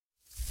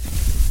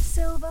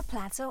Silver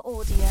Platter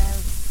Audio.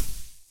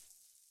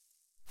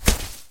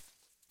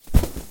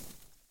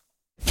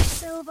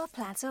 Silver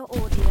Platter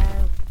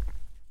Audio.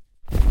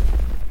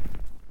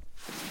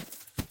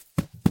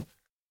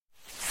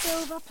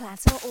 Silver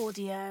Platter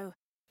Audio.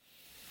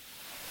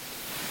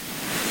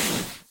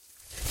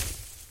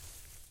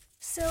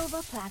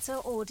 Silver Platter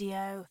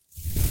Audio.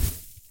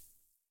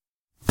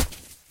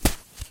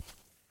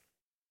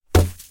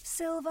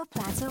 Silver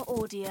Platter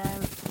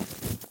Audio.